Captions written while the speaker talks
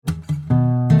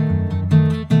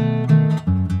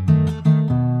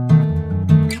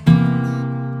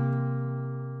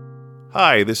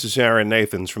Hi, this is Aaron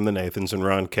Nathans from the Nathans and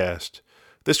Ron cast.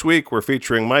 This week we're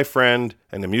featuring my friend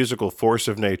and a musical force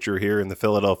of nature here in the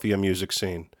Philadelphia music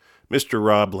scene, Mr.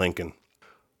 Rob Lincoln.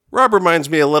 Rob reminds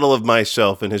me a little of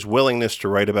myself in his willingness to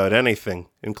write about anything,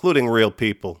 including real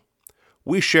people.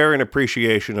 We share an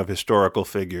appreciation of historical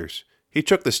figures. He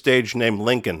took the stage name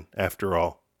Lincoln, after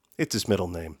all. It's his middle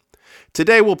name.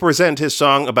 Today we'll present his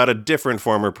song about a different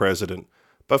former president.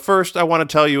 But first, I want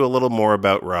to tell you a little more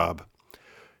about Rob.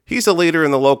 He's a leader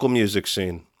in the local music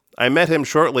scene. I met him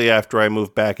shortly after I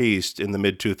moved back east in the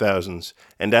mid-2000s,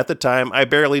 and at the time I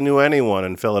barely knew anyone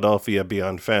in Philadelphia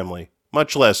beyond family,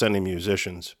 much less any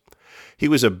musicians. He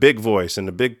was a big voice and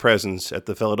a big presence at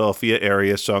the Philadelphia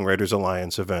Area Songwriters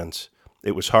Alliance events.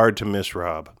 It was hard to miss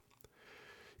Rob.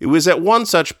 It was at one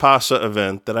such PASA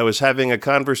event that I was having a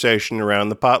conversation around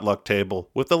the potluck table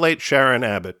with the late Sharon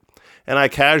Abbott, and I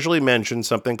casually mentioned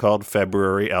something called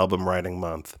February Album Writing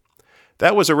Month.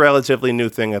 That was a relatively new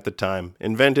thing at the time,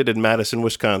 invented in Madison,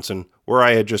 Wisconsin, where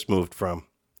I had just moved from.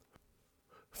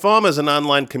 FAWM is an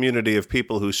online community of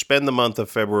people who spend the month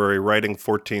of February writing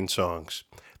 14 songs.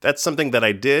 That's something that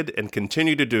I did and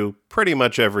continue to do pretty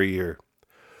much every year.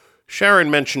 Sharon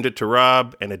mentioned it to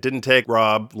Rob, and it didn't take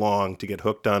Rob long to get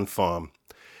hooked on FAWM.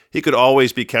 He could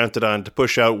always be counted on to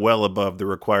push out well above the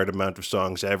required amount of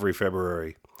songs every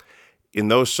February. In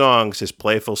those songs, his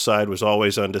playful side was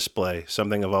always on display,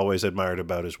 something I've always admired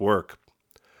about his work.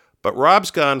 But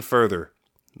Rob's gone further,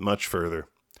 much further.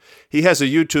 He has a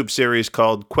YouTube series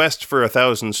called Quest for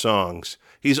 1,000 Songs.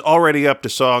 He's already up to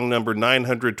song number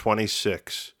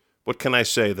 926. What can I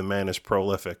say? The man is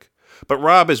prolific. But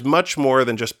Rob is much more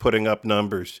than just putting up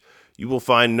numbers. You will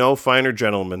find no finer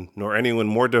gentleman, nor anyone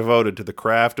more devoted to the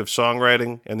craft of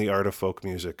songwriting and the art of folk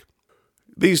music.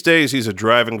 These days, he's a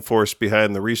driving force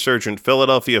behind the resurgent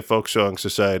Philadelphia Folk Song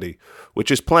Society, which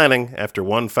is planning, after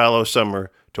one fallow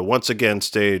summer, to once again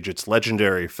stage its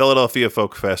legendary Philadelphia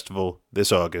Folk Festival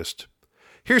this August.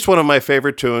 Here's one of my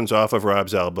favorite tunes off of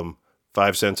Rob's album,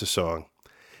 5 Cents a Song.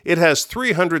 It has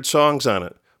 300 songs on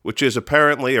it, which is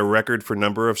apparently a record for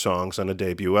number of songs on a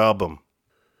debut album.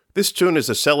 This tune is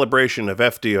a celebration of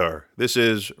FDR. This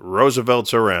is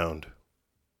Roosevelt's Around.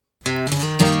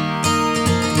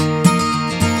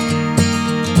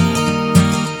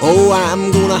 Oh,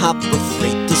 I'm gonna hop a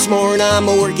freight this morning, I'm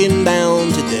a-working down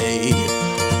today.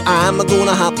 I'm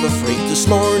a-gonna hop a freight this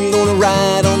morning, gonna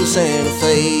ride on the Santa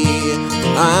Fe.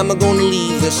 I'm a-gonna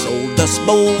leave this old Dust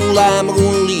Bowl, I'm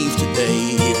a-gonna leave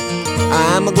today.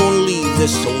 I'm a-gonna leave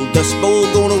this old Dust Bowl,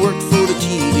 gonna work for the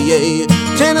TVA.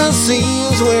 Tennessee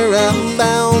is where I'm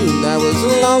bound, I was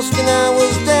lost and I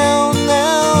was down.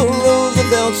 Now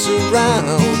Roosevelt's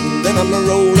around, and I'm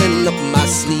a-rolling up my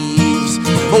sleeves.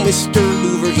 Oh, Mr.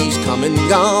 Hoover, he's come and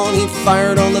gone, he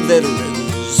fired on the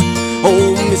veterans.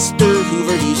 Oh, Mr.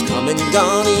 Hoover, he's come and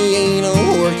gone, he ain't a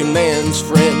working man's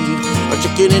friend. A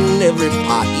chicken in every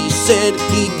pot, he said,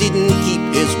 he didn't keep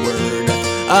his word.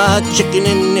 A chicken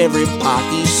in every pot,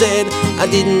 he said, I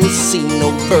didn't see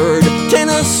no bird.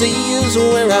 Tennessee is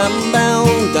where I'm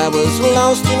bound, I was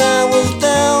lost and I was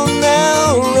down.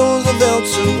 Now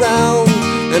Roosevelt's around,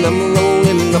 and I'm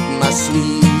rolling up my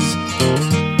sleeves.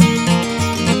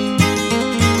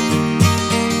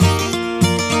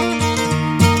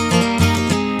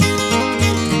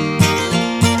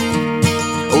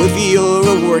 If you're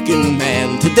a working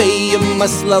man today, you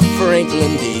must love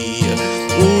Franklin D.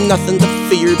 Nothing to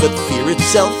fear but fear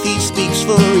itself, he speaks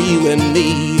for you and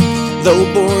me. Though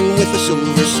born with a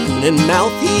silver spoon in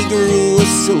mouth, he grew a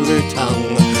silver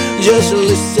tongue. Just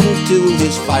listen to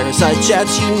his fireside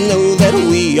chats, you know that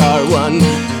we are one.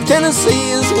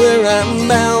 Tennessee is where I'm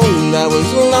bound, I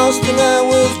was lost and I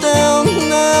was down.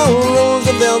 Now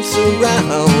Roosevelt's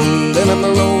around, and I'm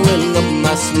rolling up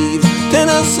my sleeves.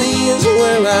 Tennessee is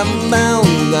where I'm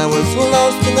bound, I was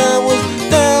lost and I was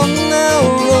down. Now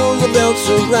Roosevelt's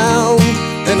around,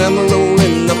 and I'm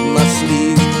rolling up my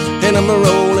sleeves, and I'm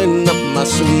rolling up my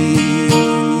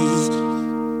sleeves.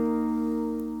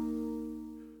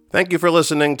 Thank you for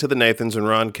listening to the Nathans and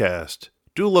Ron cast.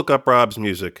 Do look up Rob's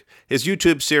music. His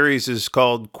YouTube series is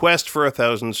called Quest for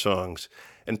 1,000 Songs.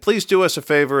 And please do us a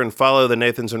favor and follow the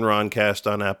Nathans and Ron cast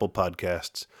on Apple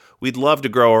Podcasts. We'd love to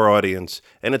grow our audience,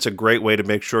 and it's a great way to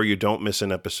make sure you don't miss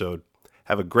an episode.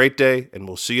 Have a great day, and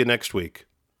we'll see you next week.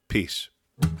 Peace.